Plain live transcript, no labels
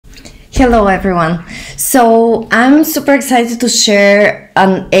Hello everyone. So I'm super excited to share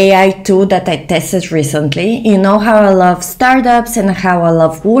an AI tool that I tested recently. You know how I love startups and how I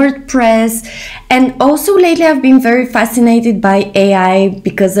love WordPress. And also lately I've been very fascinated by AI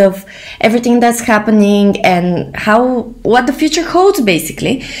because of everything that's happening and what the future holds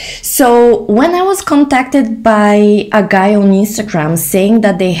basically. So when I was contacted by a guy on Instagram saying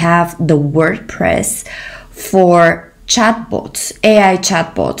that they have the WordPress for chatbots, AI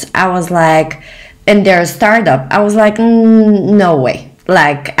chatbots, I was like, and they're a startup, I was like, no way,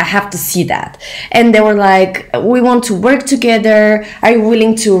 like I have to see that. And they were like, we want to work together, are you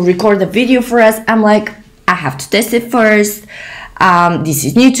willing to record a video for us? I'm like, I have to test it first, this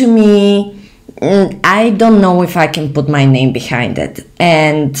is new to me, I don't know if I can put my name behind it.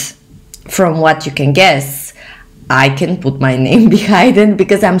 And from what you can guess, I can put my name behind it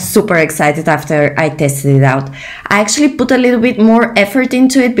because I'm super excited after I tested it out. I actually put a little bit more effort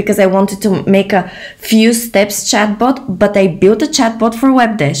into it because I wanted to make a few steps chatbot, but I built a chatbot for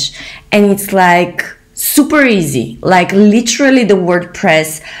Webdash and it's like super easy, like literally the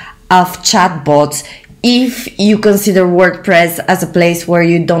WordPress of chatbots. If you consider WordPress as a place where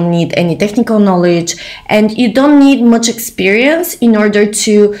you don't need any technical knowledge and you don't need much experience in order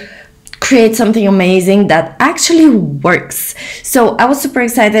to create something amazing that actually works. So I was super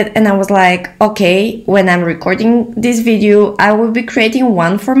excited and I was like, okay, when I'm recording this video, I will be creating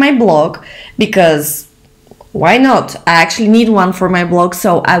one for my blog because why not? I actually need one for my blog.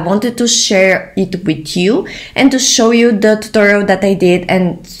 So I wanted to share it with you and to show you the tutorial that I did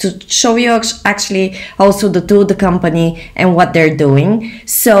and to show you actually also the tool, the company and what they're doing.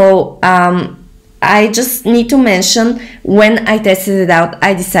 So I just need to mention, when I tested it out,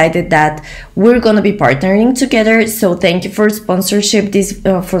 I decided that we're gonna be partnering together. So thank you for sponsoring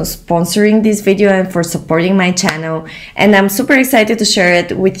this video and for supporting my channel. And I'm super excited to share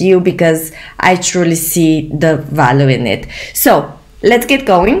it with you because I truly see the value in it. So let's get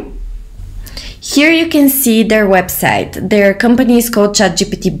going. Here you can see their website. Their company is called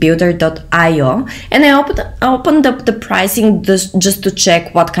chatgptbuilder.io, and I opened up the pricing just to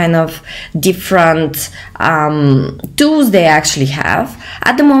check what kind of different tools they actually have.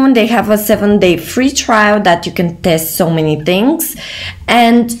 At the moment they have a 7-day free trial that you can test so many things,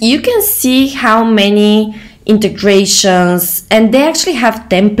 and you can see how many integrations, and they actually have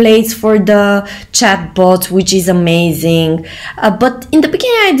templates for the chatbots, which is amazing. But in the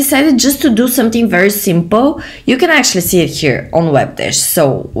beginning I decided just to do something very simple. You can actually see it here on Webdash.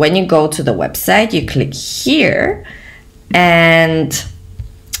 So when you go to the website, you click here and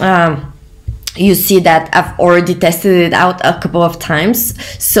you see that I've already tested it out a couple of times.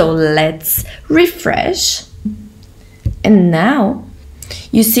 So let's refresh, and now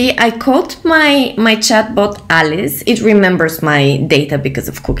you see, I called my chatbot Alice. It remembers my data because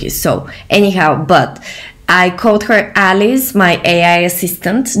of cookies. So anyhow, but I called her Alice, my AI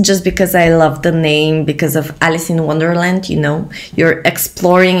assistant, just because I love the name, because of Alice in Wonderland, you know, you're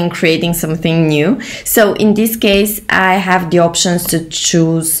exploring and creating something new. So in this case, I have the options to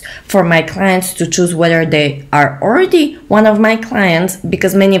choose for my clients, to choose whether they are already one of my clients,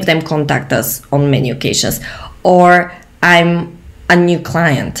 because many of them contact us on many occasions, or I'm a new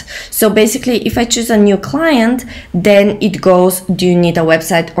client. So basically, if I choose a new client, then it goes, do you need a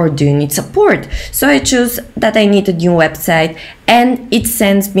website or do you need support? So I choose that I need a new website, and it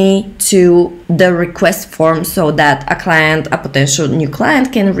sends me to the request form so that a potential new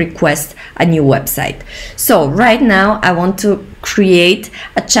client can request a new website. So right now I want to create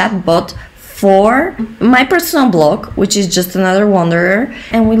a chatbot for my personal blog, which is Just Another Wanderer,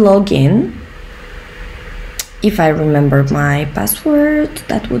 and we log in. If I remember my password,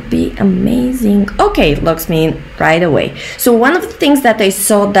 that would be amazing. Okay, it logs me in right away. So one of the things that I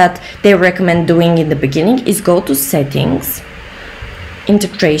saw that they recommend doing in the beginning is go to settings,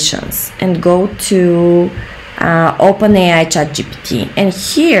 integrations, and go to OpenAI ChatGPT. And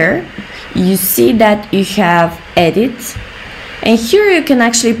here you see that you have edit, and here you can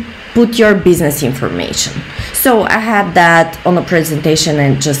actually put your business information. So I had that on a presentation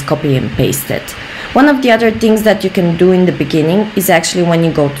and just copy and paste it. One of the other things that you can do in the beginning is actually when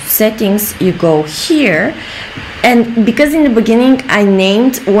you go to settings, you go here, and because in the beginning I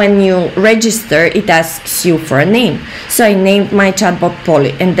named, when you register, it asks you for a name. So I named my chatbot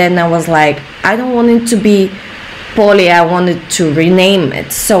Polly, and then I was like, I don't want it to be Polly, I wanted to rename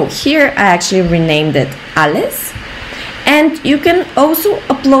it. So here I actually renamed it Alice, and you can also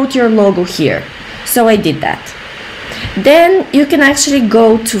upload your logo here. So I did that. Then you can actually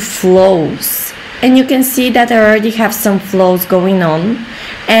go to flows. And you can see that I already have some flows going on.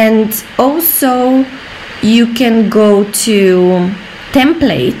 And also you can go to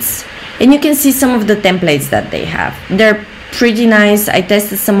templates and you can see some of the templates that they have. They're pretty nice. I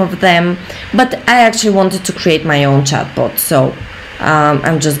tested some of them, but I actually wanted to create my own chatbot. So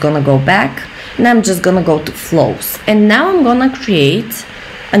I'm just gonna go back and I'm just gonna go to flows, and now I'm gonna create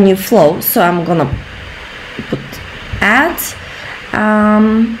a new flow. So I'm gonna put add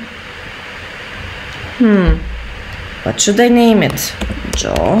what should I name it?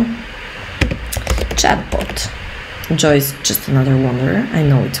 Joe Chatbot. Joe is just another wanderer. I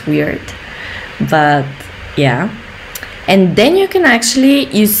know it's weird, but yeah. And then you can actually,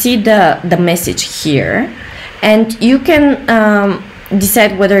 you see the message here, and you can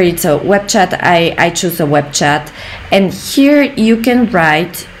decide whether it's a web chat. I choose a web chat, and here you can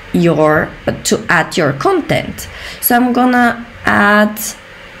write to add your content. So I'm gonna add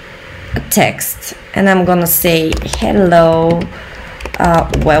a text, and I'm gonna say hello,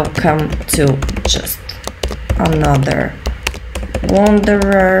 welcome to just another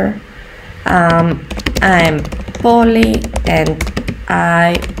wanderer. I'm Polly and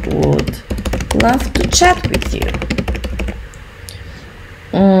I would love to chat with you.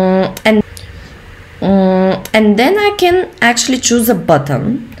 And then I can actually choose a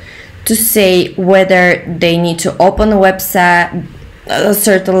button to say whether they need to open a website, a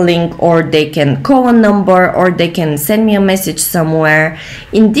certain link, or they can call a number, or they can send me a message somewhere.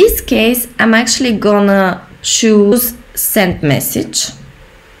 In this case, I'm actually gonna choose send message.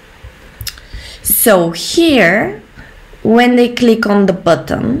 So here, when they click on the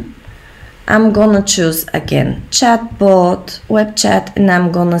button, I'm gonna choose again chatbot, web chat, and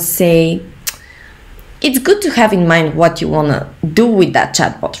I'm gonna say, it's good to have in mind what you wanna do with that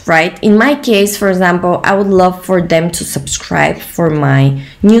chatbot, right? In my case, for example, I would love for them to subscribe for my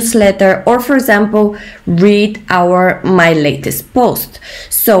newsletter, or for example, read my latest post.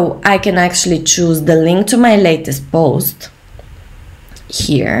 So I can actually choose the link to my latest post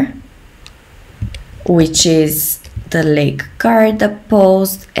here, which is the Lake Garda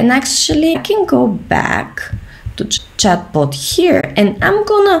post, and actually I can go back to chatbot here, and I'm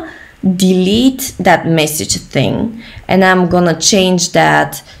gonna delete that message thing, and I'm gonna change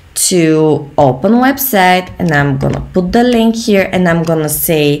that to open website, and I'm gonna put the link here, and I'm gonna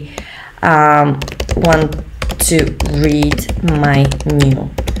say want to read my new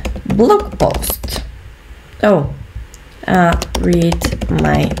blog post. Read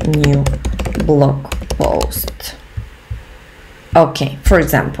my new blog post. Okay, for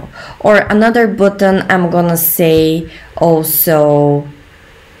example. Or another button, I'm gonna say also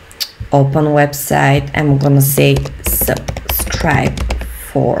open website. I'm gonna say subscribe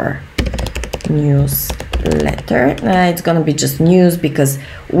for newsletter. It's gonna be just news because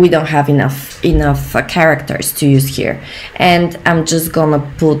we don't have enough characters to use here. And I'm just gonna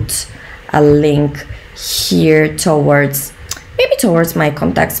put a link here towards my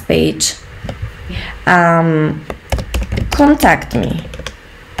contacts page. Contact me,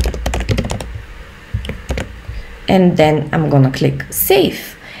 and then I'm gonna click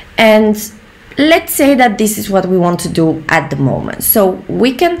save. And let's say that this is what we want to do at the moment. So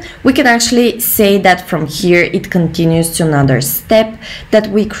we can actually say that from here it continues to another step that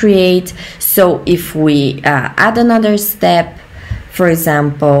we create. So if we add another step, for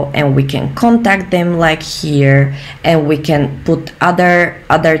example, and we can contact them like here, and we can put other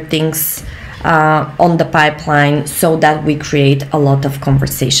things on the pipeline so that we create a lot of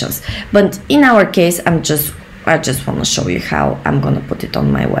conversations. But in our case, I just want to show you how I'm gonna put it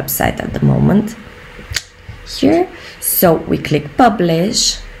on my website at the moment here. So we click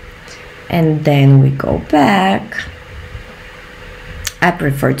publish, and then we go back. I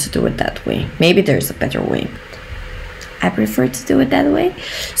prefer to do it that way. Maybe there's a better way. I prefer to do it that way.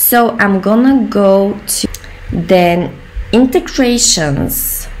 So I'm gonna go to then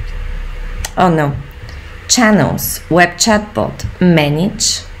integrations. Oh no, channels, web chatbot,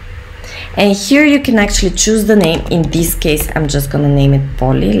 manage. And here you can actually choose the name. In this case, I'm just gonna name it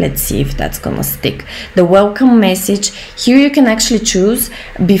Polly. Let's see if that's gonna stick. The welcome message, here you can actually choose.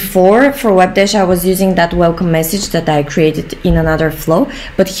 Before, for WebDash, I was using that welcome message that I created in another flow,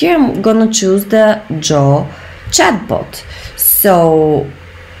 but here I'm gonna choose the Joe Chatbot. So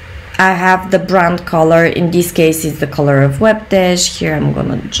I have the brand color. In this case, it's the color of WebDash. Here I'm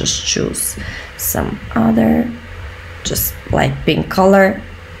gonna just choose some other, just like pink color.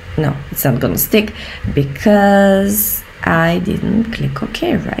 No, it's not gonna stick because I didn't click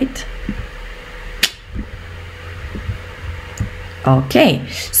OK, right? Okay,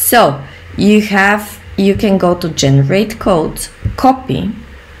 so you can go to generate code, copy.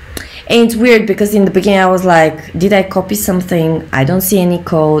 And it's weird because in the beginning I was like, did I copy something? I don't see any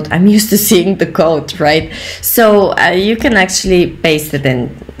code. I'm used to seeing the code, right? So you can actually paste it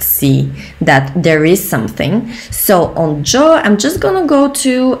and see that there is something. So on Joe, I'm just gonna go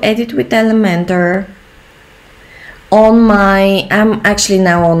to edit with Elementor. I'm actually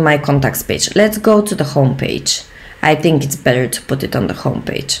now on my contacts page. Let's go to the home page. I think it's better to put it on the home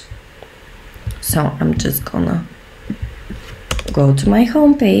page. So I'm just gonna go to my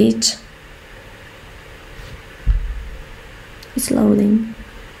home page. It's loading.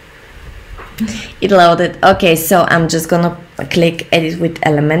 It loaded. Okay, so I'm just gonna click edit with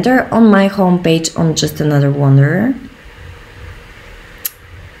Elementor on my home page on Just Another Wanderer.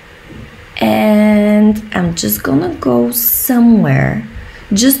 And I'm just gonna go somewhere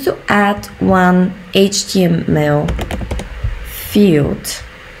just to add one HTML field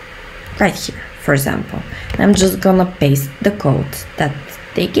right here, for example. I'm just gonna paste the code that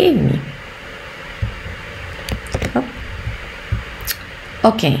they gave me.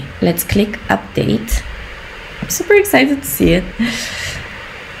 Okay, let's click update. I'm super excited to see it.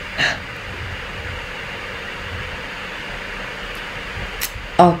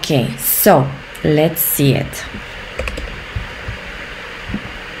 Okay, so let's see it.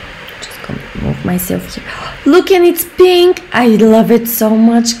 Just gonna move myself here. Look, and it's pink. I love it so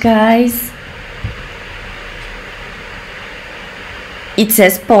much, guys. It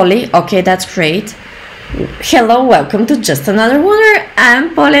says Polly. Okay, that's great. Hello, welcome to Just Another Wanderer.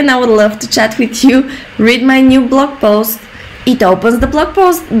 I'm Polly and I would love to chat with you. Read my new blog post. It opens the blog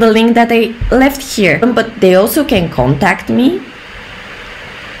post, the link that I left here. But they also can contact me,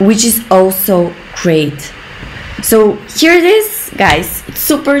 which is also great. So here it is, guys. It's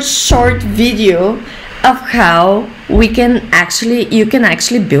super short video of how you can actually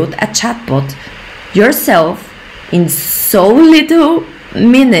build a chatbot yourself in so little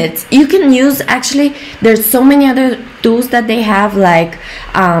minutes. You can use, actually there's so many other tools that they have, like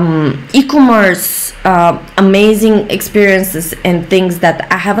e-commerce, amazing experiences and things that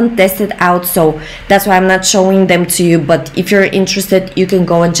I haven't tested out, so that's why I'm not showing them to you. But if you're interested, you can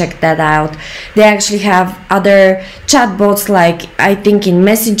go and check that out. They actually have other chatbots, like I think in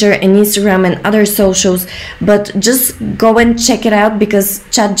Messenger and Instagram and other socials, but just go and check it out, because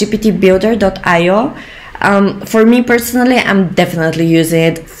chatgptbuilder.io, for me personally, I'm definitely using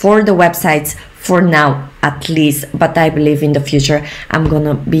it for the websites for now, at least, but I believe in the future I'm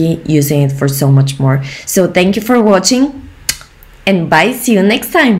gonna be using it for so much more. So thank you for watching, and bye, see you next time.